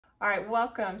All right,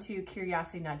 welcome to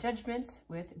Curiosity Not Judgment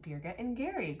with Birga and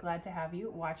Gary. Glad to have you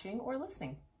watching or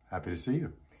listening. Happy to see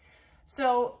you.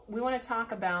 So we want to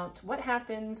talk about what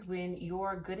happens when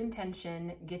your good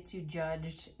intention gets you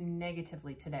judged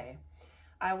negatively today.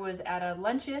 I was at a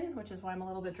luncheon, which is why I'm a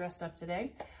little bit dressed up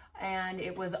today, and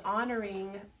it was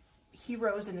honoring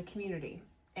heroes in the community.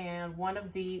 And one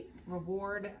of the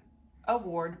award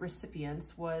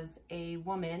recipients was a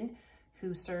woman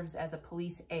who serves as a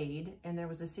police aide. And there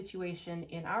was a situation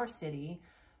in our city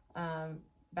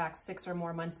back 6 or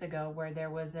more months ago where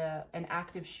there was an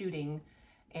active shooting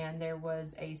and there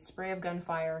was a spray of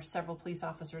gunfire. Several police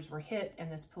officers were hit,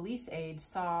 and this police aide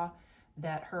saw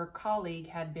that her colleague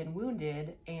had been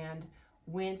wounded and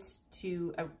went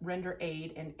to render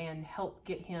aid and help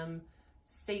get him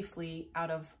safely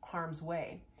out of harm's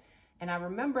way. And I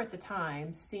remember at the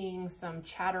time seeing some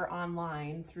chatter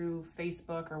online through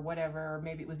Facebook or whatever, or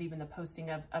maybe it was even the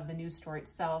posting of the news story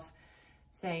itself,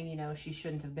 saying, you know, she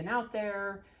shouldn't have been out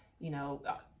there. You know,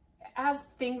 as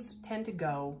things tend to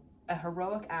go, a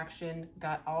heroic action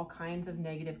got all kinds of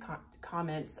negative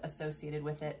comments associated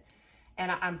with it.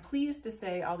 And I'm pleased to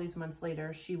say all these months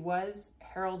later, she was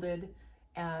heralded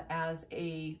as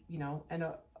an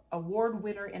award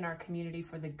winner in our community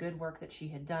for the good work that she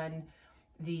had done.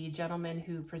 The gentleman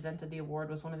who presented the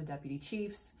award was one of the deputy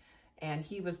chiefs, and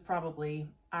he was probably,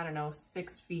 I don't know,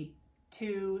 6'2".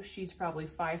 She's probably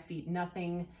 5 feet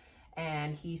nothing.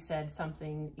 And he said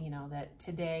something, you know, that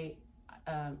today,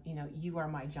 you are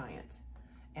my giant.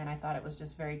 And I thought it was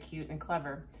just very cute and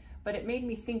clever. But it made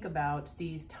me think about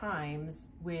these times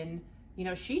when, you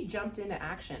know, she jumped into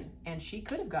action and she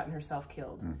could have gotten herself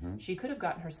killed. Mm-hmm. She could have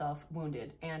gotten herself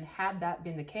wounded. And had that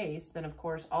been the case, then of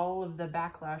course, all of the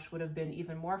backlash would have been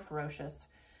even more ferocious.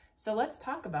 So let's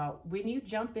talk about when you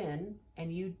jump in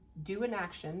and you do an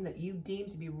action that you deem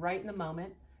to be right in the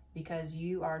moment because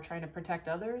you are trying to protect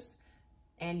others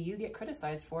and you get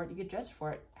criticized for it, you get judged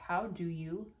for it. How do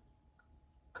you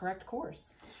correct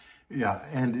course? Yeah,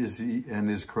 and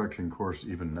is correcting course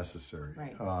even necessary?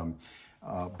 Right.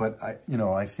 But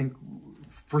I think,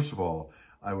 first of all,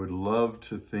 I would love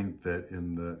to think that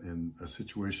in a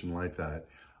situation like that,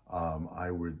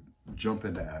 I would jump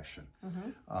into action.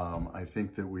 Mm-hmm. I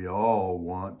think that we all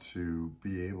want to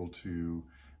be able to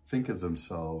think of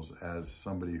themselves as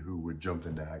somebody who would jump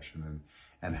into action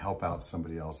and help out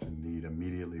somebody else in need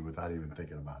immediately without even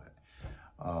thinking about it.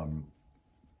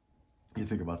 You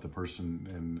think about the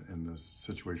person in the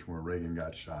situation where Reagan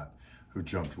got shot, who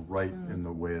jumped right in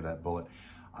the way of that bullet.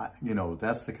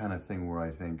 That's the kind of thing where I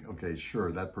think, okay,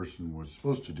 sure, that person was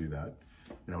supposed to do that.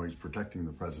 You know, he's protecting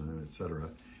the president, et cetera.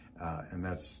 And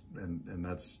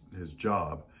that's his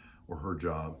job or her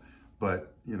job.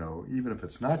 But, you know, even if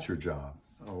it's not your job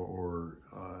or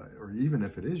even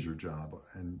if it is your job,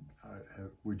 and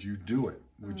would you do it?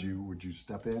 Would you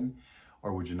step in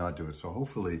or would you not do it? So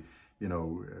hopefully, you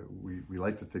know, we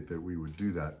like to think that we would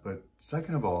do that. But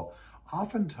second of all,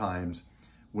 oftentimes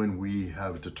when we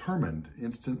have determined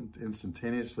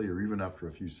instantaneously or even after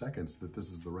a few seconds that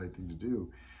this is the right thing to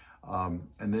do,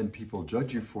 and then people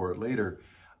judge you for it later,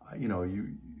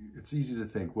 it's easy to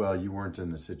think, well, you weren't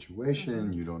in the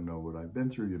situation, you don't know what I've been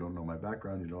through, you don't know my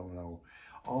background, you don't know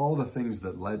all the things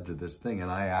that led to this thing, and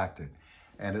I acted.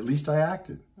 And at least I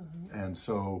acted. Mm-hmm. And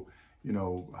so, you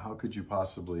know, how could you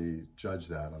possibly judge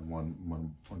that on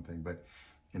one thing? But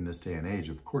in this day and age,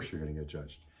 of course, you're going to get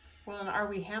judged. Well, and are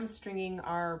we hamstringing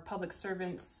our public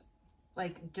servants,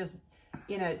 like just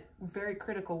in a very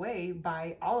critical way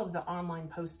by all of the online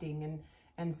posting?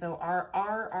 And so are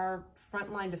our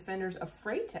frontline defenders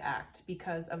afraid to act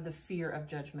because of the fear of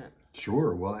judgment?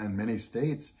 Sure. Well, and many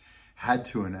states had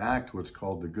to enact what's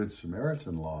called the Good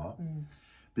Samaritan law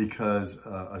because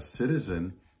a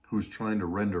citizen who's trying to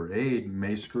render aid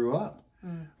may screw up.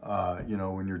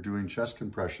 When you're doing chest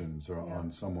compressions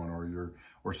on someone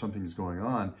or something's going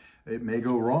on, it may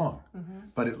go wrong,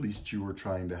 but at least you were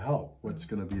trying to help. What's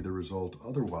going to be the result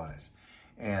otherwise?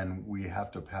 And we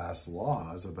have to pass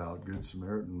laws about Good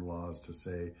Samaritan laws to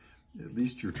say, at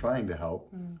least you're trying to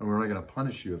help, and we're not going to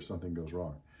punish you if something goes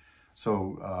wrong.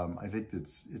 So I think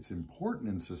it's important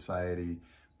in society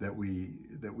that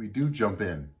we do jump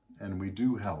in and we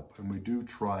do help and we do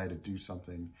try to do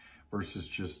something versus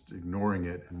just ignoring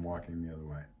it and walking the other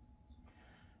way.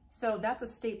 So that's a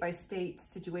state-by-state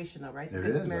situation though, right? The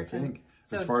Good Samaritan. I think,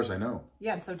 as far as I know.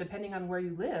 Yeah, so depending on where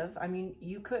you live, I mean,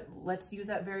 let's use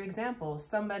that very example.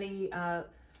 Somebody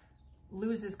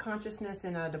loses consciousness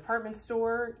in a department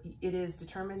store. It is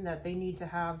determined that they need to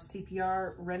have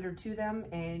CPR rendered to them,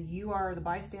 and you are the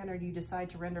bystander, you decide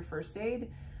to render first aid.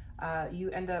 You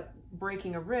end up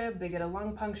breaking a rib, they get a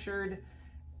lung punctured.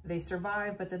 they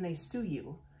survive, but then they sue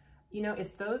you. You know,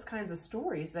 it's those kinds of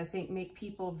stories that I think make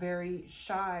people very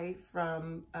shy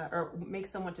from, or make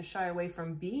someone to shy away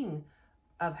from being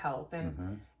of help.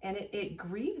 And and it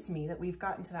grieves me that we've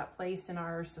gotten to that place in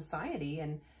our society.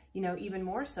 And, you know, even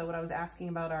more so what I was asking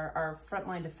about our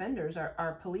frontline defenders,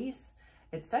 our police,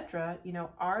 etc. You know,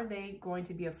 are they going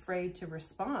to be afraid to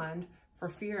respond for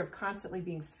fear of constantly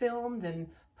being filmed and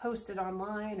posted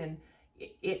online? And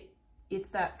it's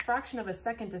that fraction of a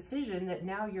second decision that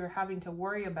now you're having to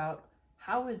worry about,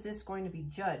 how is this going to be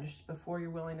judged before you're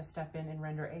willing to step in and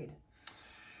render aid?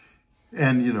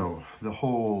 And, you know, the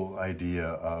whole idea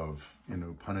of, you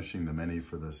know, punishing the many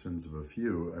for the sins of a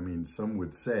few, I mean, some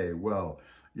would say, well,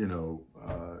 you know,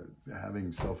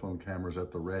 having cell phone cameras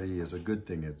at the ready is a good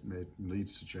thing. It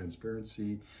leads to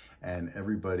transparency and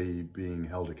everybody being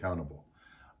held accountable.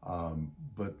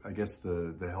 But I guess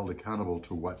the held accountable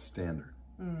to what standard?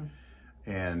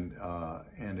 And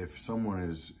if someone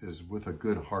is with a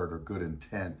good heart or good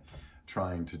intent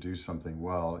trying to do something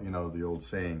well, you know, the old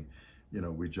saying, you know,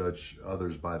 we judge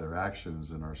others by their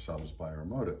actions and ourselves by our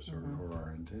motives or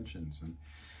our intentions.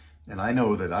 And I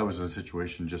know that I was in a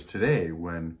situation just today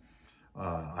when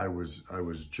I was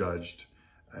judged,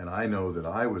 and I know that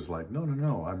I was like,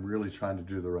 no, I'm really trying to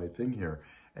do the right thing here.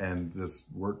 And this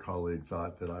work colleague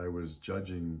thought that I was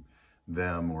judging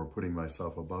them or putting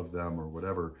myself above them or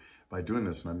whatever by doing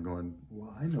this. And I'm going,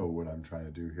 well, I know what I'm trying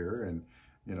to do here. And,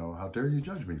 you know, how dare you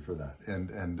judge me for that?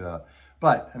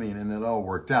 But I mean, and it all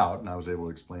worked out and I was able to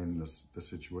explain the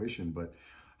situation, but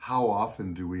how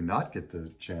often do we not get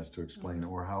the chance to explain,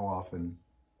 or how often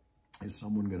is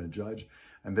someone going to judge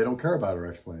and they don't care about our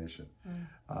explanation?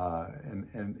 And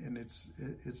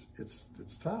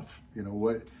it's tough. You know,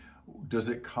 what does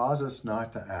it cause us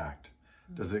not to act?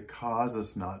 Does it cause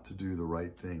us not to do the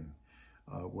right thing?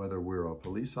 Whether we're a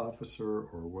police officer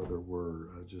or whether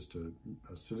we're just a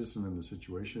citizen in the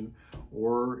situation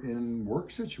or in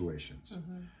work situations.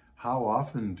 How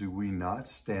often do we not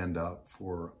stand up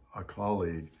for a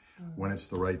colleague when it's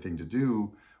the right thing to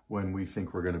do, when we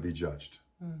think we're going to be judged?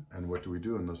 And what do we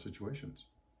do in those situations?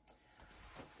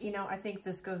 You know, I think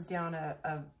this goes down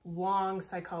a long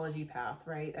psychology path,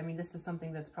 right? I mean, this is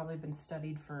something that's probably been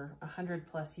studied for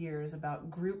 100+ years about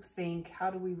groupthink.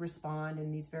 How do we respond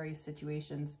in these various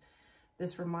situations?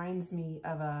 This reminds me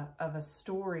of a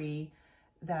story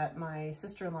that my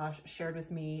sister-in-law shared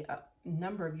with me a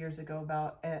number of years ago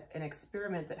about an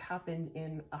experiment that happened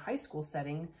in a high school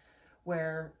setting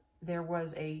where there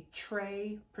was a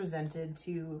tray presented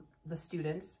to the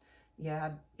students. You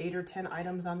had 8 or 10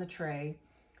 items on the tray.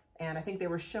 And I think they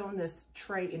were shown this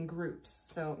tray in groups.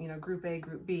 So, you know, group A,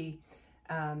 group B.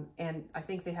 And I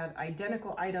think they had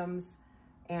identical items.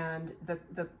 And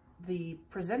the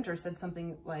presenter said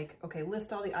something like, okay,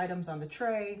 list all the items on the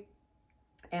tray.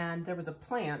 And there was a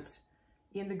plant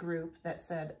in the group that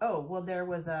said, oh, well, there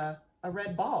was a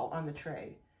red ball on the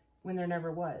tray when there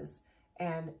never was.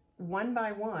 And one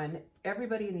by one,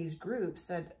 everybody in these groups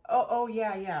said, oh,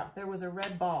 yeah, there was a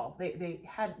red ball. They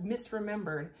had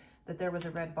misremembered that there was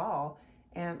a red ball.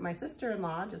 And my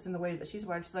sister-in-law, just in the way that she's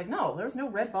wired, she's like, no, there was no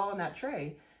red ball on that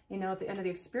tray. You know, at the end of the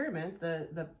experiment,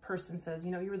 the person says,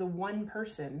 you know, you were the one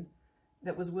person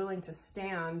that was willing to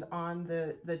stand on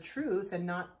the truth and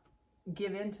not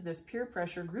give in to this peer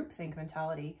pressure groupthink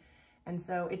mentality. And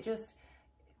so it just,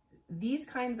 these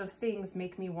kinds of things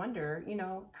make me wonder, you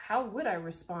know, how would I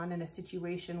respond in a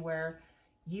situation where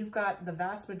you've got the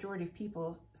vast majority of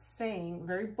people saying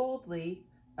very boldly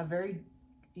a very,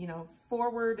 you know,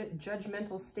 forward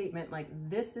judgmental statement like,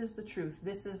 this is the truth,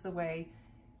 this is the way.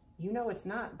 You know it's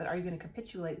not, but are you going to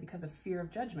capitulate because of fear of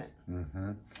judgment?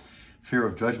 Fear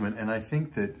of judgment. And I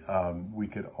think that we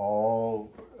could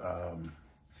all,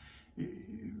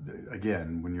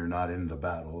 again, when you're not in the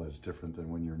battle, it's different than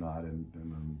when you're not. And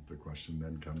then the question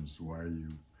then comes, why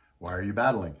are you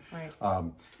battling? Right.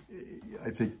 I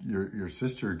think your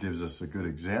sister gives us a good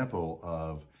example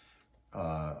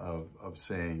of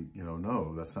saying, you know,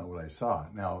 no, that's not what I saw.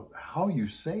 Now, how you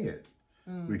say it,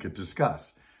 we could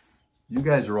discuss. You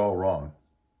guys are all wrong,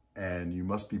 and you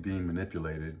must be being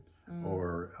manipulated,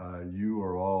 or you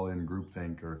are all in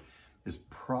groupthink, or is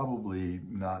probably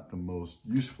not the most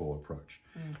useful approach.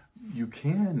 You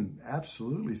can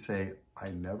absolutely say, I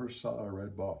never saw a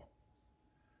red ball.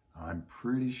 I'm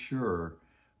pretty sure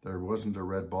there wasn't a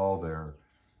red ball there,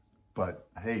 but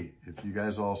hey, if you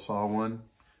guys all saw one,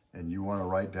 and you want to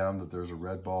write down that there's a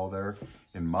red ball there,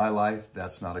 in my life,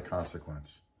 that's not a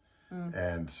consequence.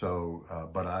 And so,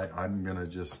 but I'm going to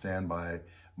just stand by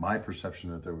my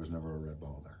perception that there was never a red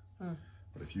ball there.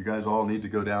 But if you guys all need to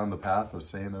go down the path of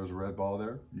saying there's a red ball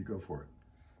there, you go for it.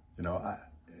 You know,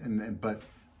 but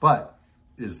But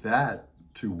is that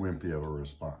too wimpy of a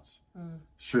response?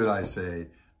 Should I say,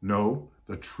 no,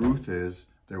 the truth is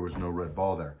there was no red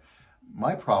ball there?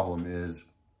 My problem is,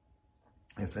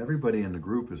 if everybody in the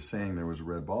group is saying there was a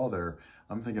red ball there,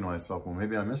 I'm thinking to myself, well,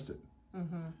 maybe I missed it,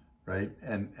 right?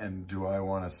 And do I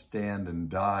want to stand and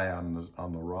die on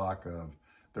the rock of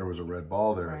there was a red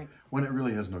ball there, when it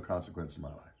really has no consequence in my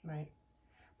life? Right.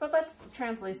 But let's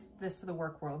translate this to the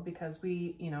work world, because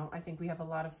we, I think we have a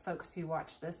lot of folks who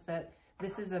watch this, that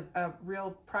this is a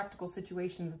real practical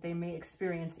situation that they may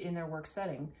experience in their work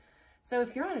setting. So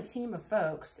if you're on a team of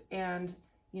folks and,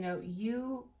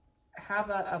 you have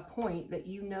a point that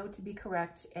you know to be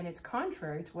correct and it's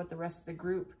contrary to what the rest of the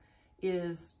group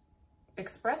is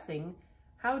expressing,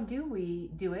 how do we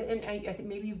do it? And I think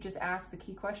maybe you've just asked the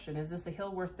key question: is this a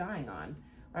hill worth dying on,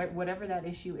 right? Whatever that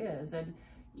issue is. And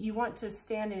you want to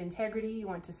stand in integrity, you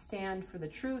want to stand for the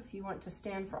truth, you want to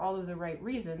stand for all of the right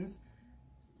reasons,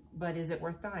 but is it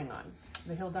worth dying on?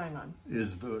 The hill dying on?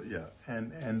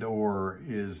 Or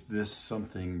is this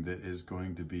something that is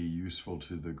going to be useful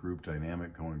to the group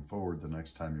dynamic going forward the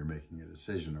next time you're making a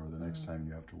decision, or the next time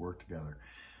you have to work together?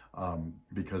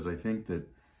 Because I think that,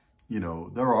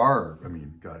 there are,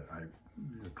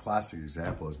 a classic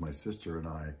example is my sister and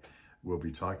I will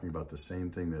be talking about the same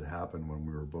thing that happened when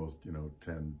we were both,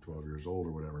 10, 12 years old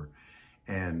or whatever.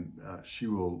 And she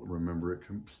will remember it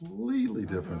completely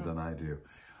different than I do.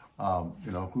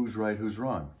 Who's right, who's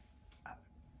wrong?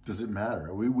 Does it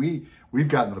matter? We've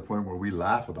gotten to the point where we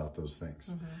laugh about those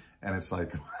things. And it's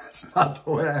like, it's not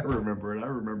the way I remember it. I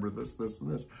remember this, this,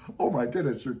 and this. Oh my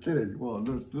goodness, you're kidding. Well,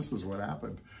 this is what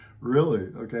happened.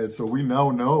 Really? Okay, so we now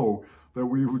know that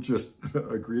we would just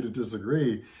agree to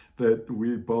disagree, that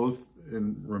we both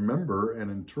remember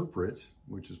and interpret,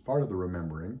 which is part of the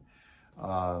remembering,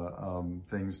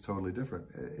 things totally different.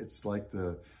 It's like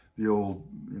the old,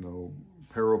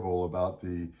 parable about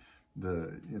the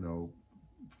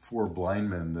 4 blind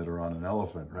men that are on an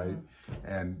elephant, right?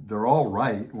 And they're all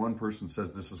right. One person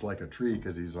says this is like a tree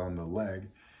because he's on the leg,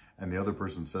 and the other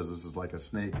person says this is like a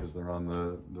snake because they're on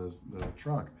the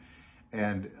trunk.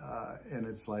 And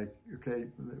it's like, okay,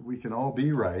 we can all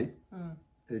be right.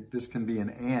 This can be an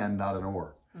and, not an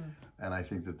or. And I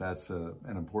think that that's an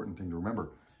important thing to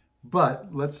remember. But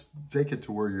let's take it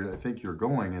to where I think you're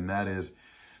going, and that is,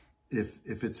 if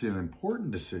it's an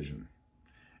important decision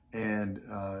and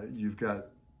you've got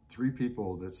 3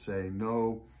 people that say,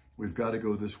 no, we've got to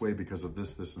go this way because of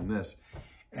this, this, and this.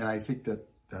 And I think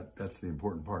that's the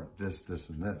important part, this,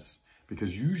 and this.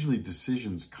 Because usually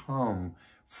decisions come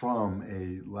from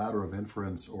a ladder of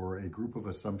inference, or a group of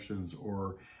assumptions,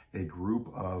 or a group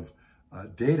of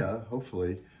data,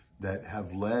 hopefully, that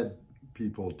have led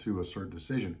people to a certain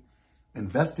decision.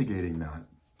 Investigating that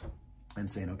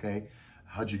and saying, okay,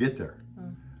 how'd you get there?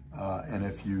 And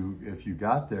if you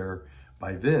got there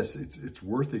by this, it's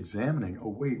worth examining. Oh,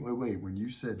 wait, when you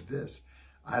said this,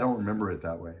 I don't remember it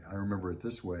that way. I remember it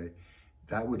this way.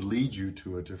 That would lead you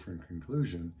to a different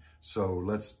conclusion. So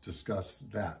let's discuss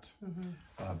that,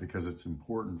 because it's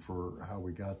important for how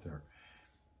we got there.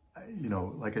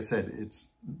 Like I said,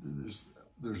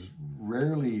 there's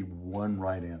rarely one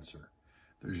right answer.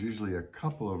 There's usually a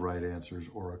couple of right answers,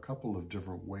 or a couple of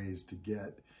different ways to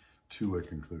get to a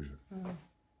conclusion.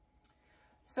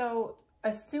 So,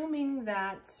 assuming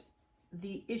that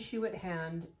the issue at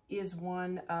hand is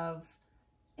one of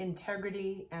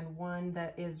integrity and one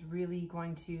that is really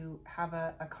going to have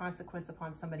a consequence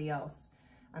upon somebody else.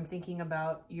 I'm thinking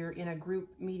about, you're in a group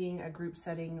meeting, a group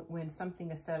setting, when something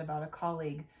is said about a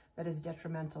colleague that is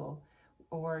detrimental,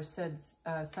 or said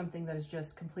something that is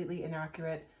just completely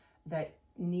inaccurate, that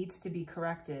needs to be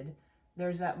corrected.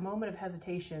 There's that moment of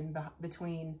hesitation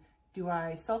between, do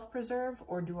I self-preserve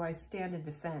or do I stand and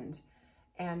defend?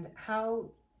 And how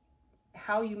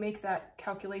you make that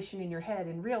calculation in your head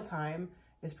in real time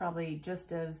is probably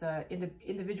just as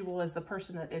individual as the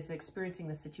person that is experiencing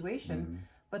the situation.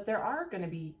 But there are going to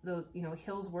be those,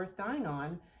 hills worth dying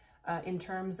on in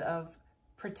terms of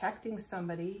protecting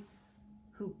somebody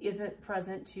who isn't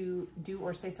present to do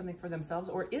or say something for themselves,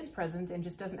 or is present and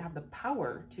just doesn't have the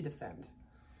power to defend.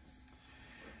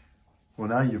 Well,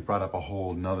 now you've brought up a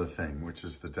whole nother thing, which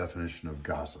is the definition of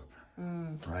gossip,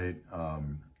 right?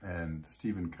 And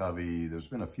Stephen Covey, there's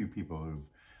been a few people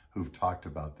who've talked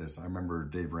about this. I remember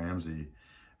Dave Ramsey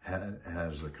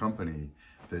has a company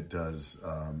that does,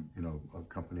 a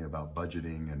company about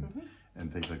budgeting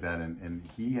and things like that. And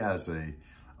he has a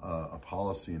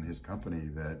policy in his company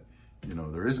that,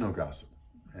 there is no gossip.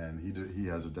 And he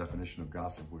has a definition of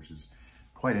gossip, which is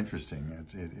quite interesting.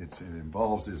 It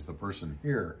involves, is the person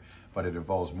here, but it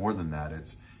involves more than that.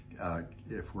 It's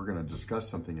if we're going to discuss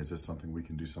something, is this something we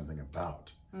can do something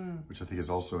about? Which I think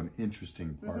is also an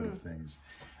interesting part of things.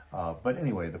 But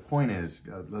anyway, the point is,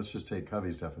 let's just take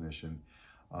Covey's definition,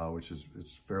 which is,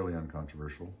 it's fairly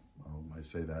uncontroversial. I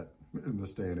say that in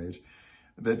this day and age,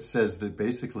 that says that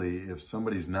basically if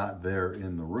somebody's not there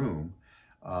in the room,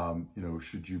 you know,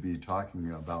 should you be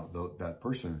talking about that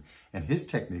person? And his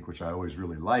technique, which I always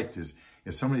really liked, is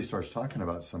if somebody starts talking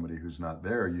about somebody who's not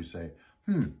there, you say,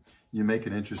 you make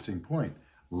an interesting point.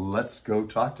 Let's go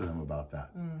talk to them about that.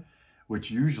 Which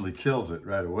usually kills it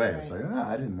right away. Right. It's like,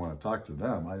 I didn't want to talk to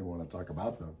them. I didn't want to talk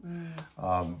about them.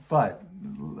 But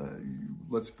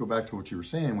let's go back to what you were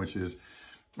saying, which is,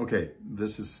 okay,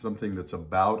 this is something that's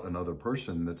about another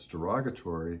person that's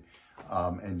derogatory,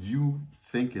 and you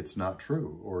think it's not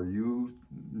true, or you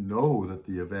know that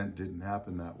the event didn't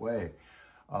happen that way.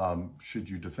 Should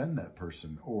you defend that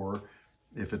person? Or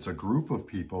if it's a group of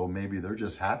people, maybe they're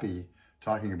just happy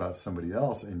talking about somebody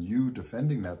else, and you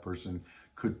defending that person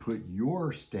could put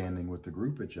your standing with the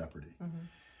group at jeopardy.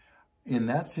 In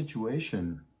that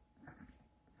situation,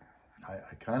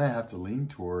 I kind of have to lean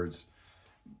towards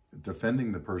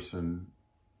defending the person,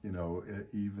 you know,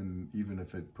 even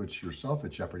if it puts yourself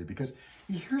at jeopardy. Because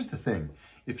here's the thing: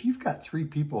 if you've got 3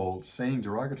 people saying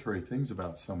derogatory things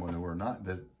about someone who are not,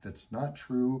 that's not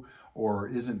true or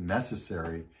isn't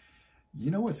necessary, you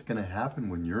know what's going to happen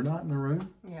when you're not in the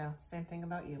room? Yeah, same thing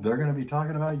about you. They're going to be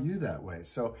talking about you that way.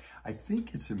 So I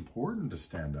think it's important to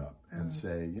stand up and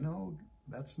say, you know,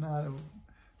 it's not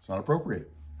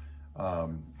appropriate.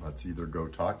 Let's either go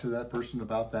talk to that person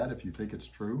about that if you think it's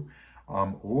true,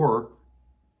 or,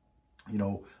 you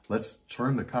know, let's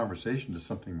turn the conversation to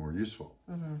something more useful.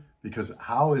 Because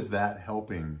how is that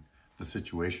helping the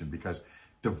situation? Because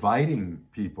dividing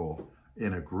people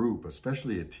in a group,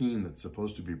 especially a team that's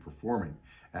supposed to be performing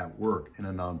at work, in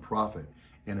a nonprofit,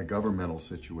 in a governmental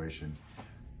situation,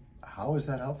 how is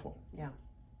that helpful? Yeah.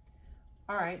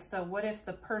 All right. So what if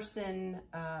the person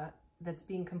that's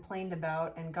being complained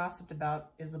about and gossiped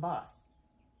about is the boss?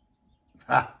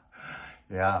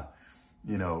 Yeah.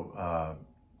 You know,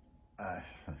 I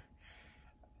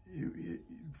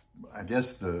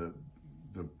guess the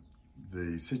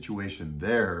situation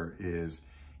there is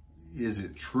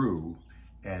it true?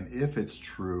 And if it's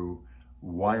true,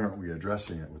 why aren't we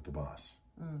addressing it with the boss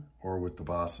or with the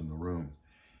boss in the room?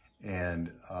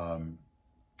 And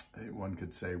one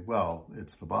could say, well,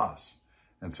 it's the boss,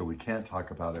 and so we can't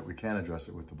talk about it. We can't address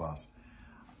it with the boss.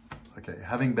 Okay,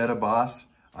 having been a boss,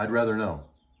 I'd rather know.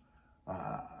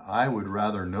 I would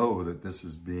rather know that this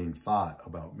is being thought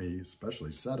about me,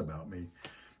 especially said about me.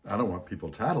 I don't want people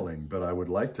tattling, but I would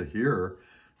like to hear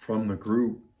from the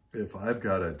group if I've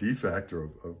got a defect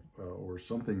or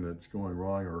something that's going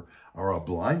wrong, or a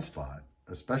blind spot,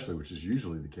 especially, which is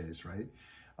usually the case, right?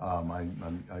 I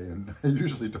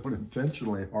usually don't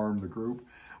intentionally harm the group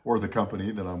or the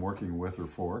company that I'm working with or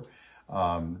for.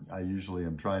 I usually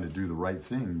am trying to do the right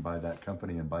thing by that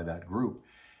company and by that group.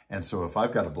 And so if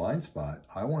I've got a blind spot,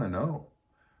 I want to know.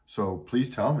 So please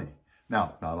tell me.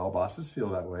 Now, not all bosses feel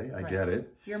that way. I get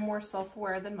it. You're more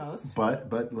self-aware than most.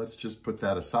 But let's just put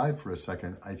that aside for a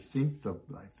second. I think the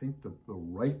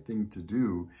right thing to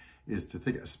do is to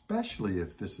think, especially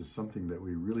if this is something that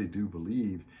we really do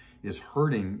believe is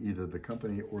hurting either the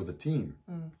company or the team.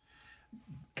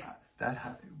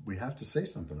 We have to say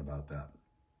something about that.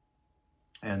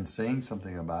 And saying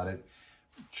something about it,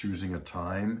 choosing a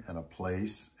time and a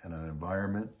place and an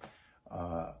environment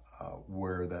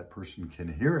where that person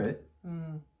can hear it,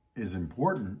 is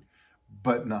important,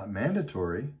 but not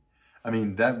mandatory. I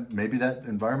mean, maybe that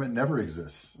environment never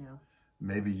exists. Yeah.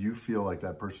 Maybe you feel like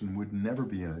that person would never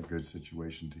be in a good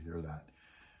situation to hear that.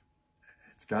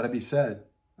 It's got to be said.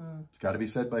 It's got to be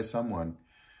said by someone.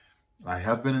 I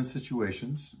have been in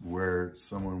situations where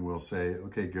someone will say,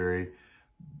 okay, Gary,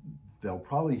 they'll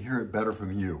probably hear it better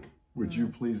from you. Would you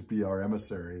please be our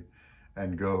emissary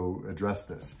and go address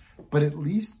this? But at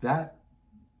least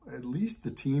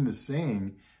the team is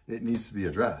saying it needs to be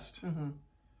addressed.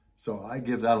 So I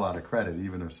give that a lot of credit,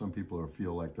 even if some people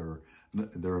feel like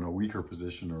they're in a weaker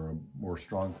position or a more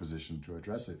strong position to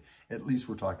address it. At least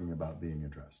we're talking about being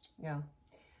addressed. Yeah.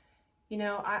 You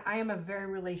know, I am a very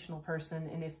relational person,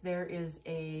 and if there is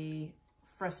a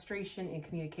frustration in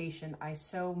communication, I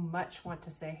so much want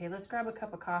to say, hey, let's grab a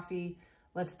cup of coffee.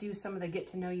 Let's do some of the get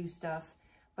to know you stuff.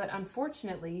 But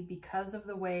unfortunately, because of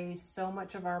the way so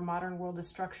much of our modern world is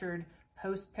structured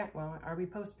are we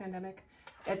post-pandemic?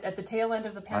 At the tail end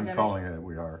of the pandemic. I'm calling it,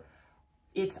 we are.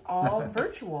 It's all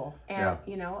virtual. And,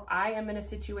 you know, I am in a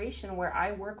situation where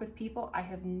I work with people I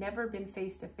have never been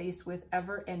face-to-face with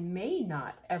ever and may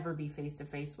not ever be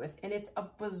face-to-face with. And it's a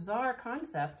bizarre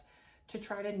concept to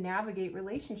try to navigate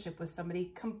relationship with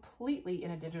somebody completely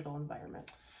in a digital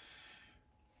environment.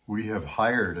 We have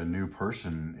hired a new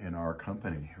person in our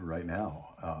company right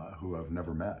now who I've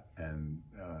never met. And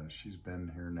she's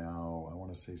been here now, I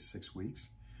want to say 6 weeks.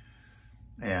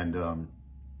 And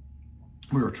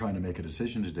we were trying to make a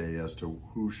decision today as to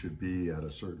who should be at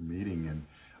a certain meeting. And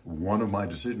one of my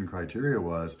decision criteria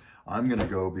was, I'm going to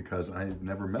go because I've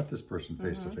never met this person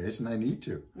face to face and I need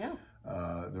to. Yeah.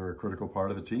 They're a critical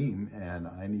part of the team and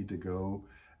I need to go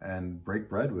and break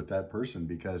bread with that person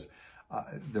because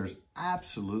there's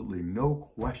absolutely no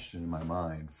question in my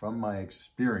mind from my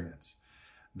experience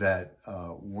that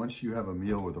once you have a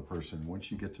meal with a person, once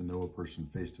you get to know a person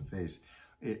face to face,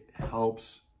 it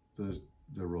helps the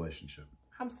relationship.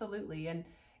 Absolutely. And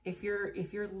if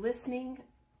you're listening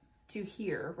to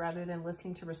hear rather than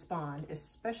listening to respond,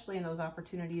 especially in those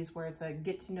opportunities where it's a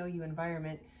get to know you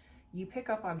environment, you pick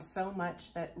up on so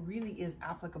much that really is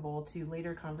applicable to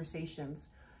later conversations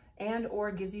and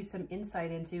or gives you some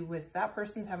insight into with that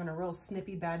person's having a real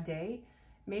snippy bad day.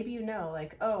 Maybe you know,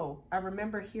 like, oh, I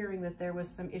remember hearing that there was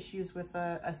some issues with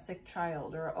a sick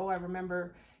child, or, oh, I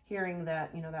remember hearing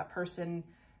that, you know, that person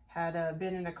had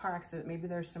been in a car accident, maybe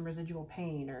there's some residual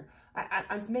pain, or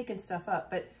I'm just making stuff up,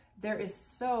 but there is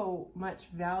so much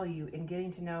value in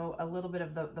getting to know a little bit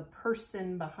of the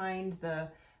person behind the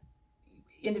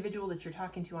individual that you're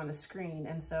talking to on the screen.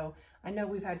 And so I know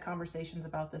we've had conversations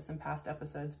about this in past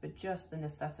episodes, but just the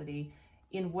necessity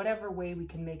in whatever way we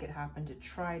can make it happen to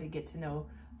try to get to know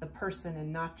the person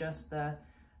and not just the,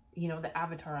 you know, the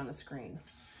avatar on the screen.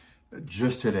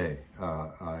 Just today,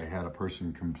 I had a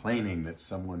person complaining that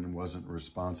someone wasn't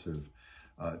responsive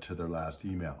to their last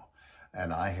email.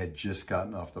 And I had just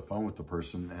gotten off the phone with the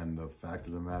person, and the fact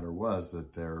of the matter was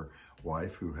that their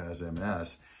wife, who has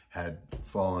MS, had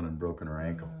fallen and broken her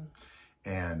ankle.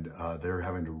 And they're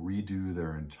having to redo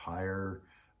their entire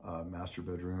master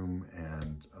bedroom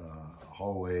and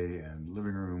hallway and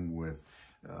living room with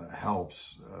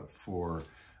helps for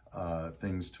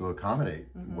things to accommodate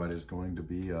what is going to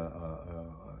be a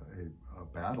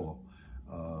battle,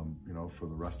 you know, for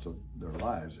the rest of their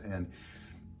lives. And,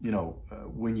 you know,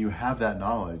 when you have that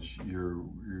knowledge,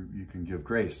 you can give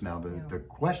grace. Now, the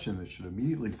question that should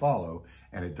immediately follow,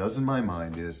 and it does in my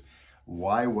mind, is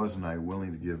why wasn't I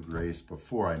willing to give grace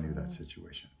before I knew that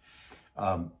situation?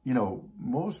 You know,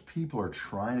 most people are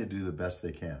trying to do the best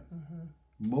they can.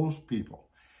 Most people.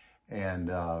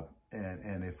 And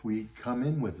if we come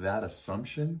in with that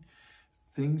assumption,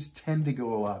 things tend to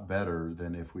go a lot better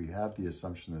than if we have the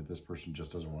assumption that this person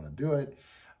just doesn't want to do it.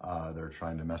 They're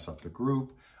trying to mess up the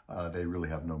group. They really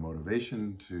have no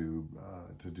motivation to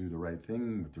do the right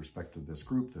thing with respect to this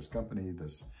group, this company,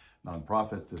 this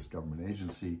nonprofit, this government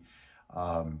agency.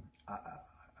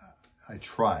 I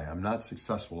try. I'm not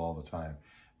successful all the time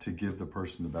to give the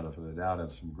person the benefit of the doubt and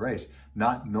some grace,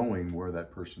 not knowing where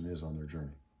that person is on their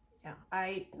journey. Yeah,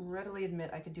 I readily admit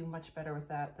I could do much better with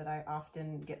that I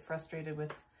often get frustrated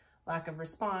with lack of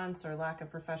response or lack of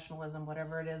professionalism,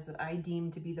 whatever it is that I deem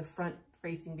to be the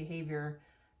front-facing behavior,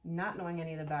 not knowing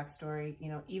any of the backstory. You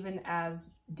know, even as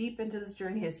deep into this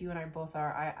journey as you and I both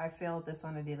are, I fail at this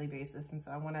on a daily basis, and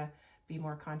so I want to be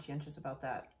more conscientious about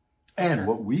that. And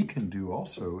what we can do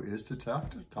also is to talk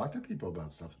to people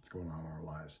about stuff that's going on in our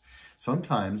lives.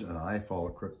 Sometimes, and I fall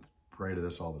prey to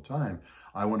this all the time,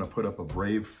 I want to put up a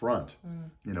brave front.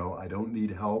 You know, I don't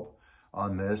need help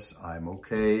on this. I'm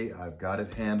okay. I've got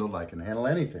it handled. I can handle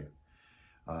anything.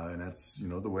 And that's, you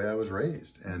know, the way I was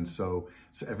raised. And so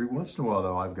every once in a while,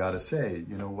 though, I've got to say,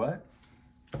 you know what?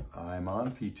 I'm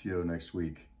on PTO next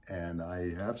week, and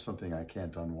I have something I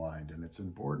can't unwind, and it's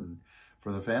important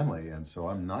for the family, and so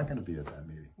I'm not going to be at that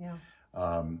meeting. Yeah.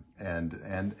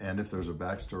 And if there's a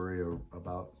backstory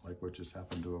about like what just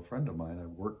happened to a friend of mine, a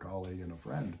work colleague and a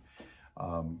friend,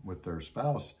 with their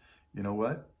spouse, you know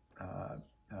what?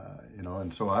 You know,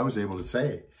 and so I was able to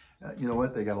say, you know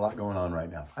what? They got a lot going on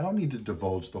right now. I don't need to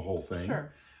divulge the whole thing.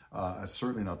 Sure.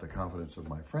 Certainly not the confidence of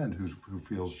my friend who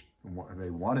feels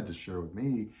they wanted to share with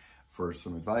me for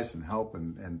some advice and help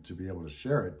and to be able to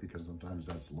share it, because sometimes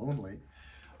that's lonely.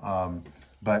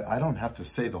 But I don't have to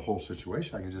say the whole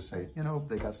situation. I can just say, you know,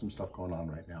 they got some stuff going on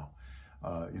right now.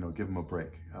 You know, give them a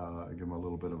break, give them a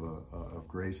little bit of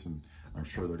grace, and I'm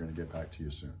sure they're going to get back to you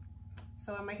soon.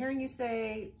 So am I hearing you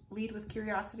say lead with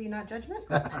curiosity, not judgment?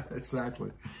 Exactly.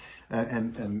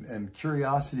 And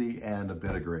curiosity and a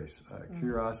bit of grace.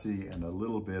 Curiosity and a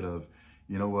little bit of,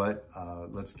 you know what,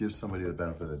 let's give somebody the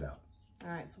benefit of the doubt.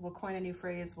 All right, so we'll coin a new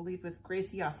phrase. We'll lead with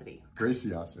graciosity.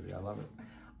 Graciosity, I love it.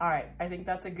 All right, I think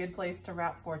that's a good place to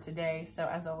wrap for today. So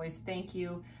as always, thank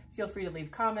you. Feel free to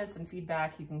leave comments and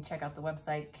feedback. You can check out the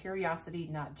website,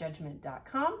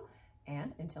 curiositynotjudgment.com.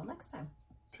 And until next time.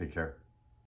 Take care.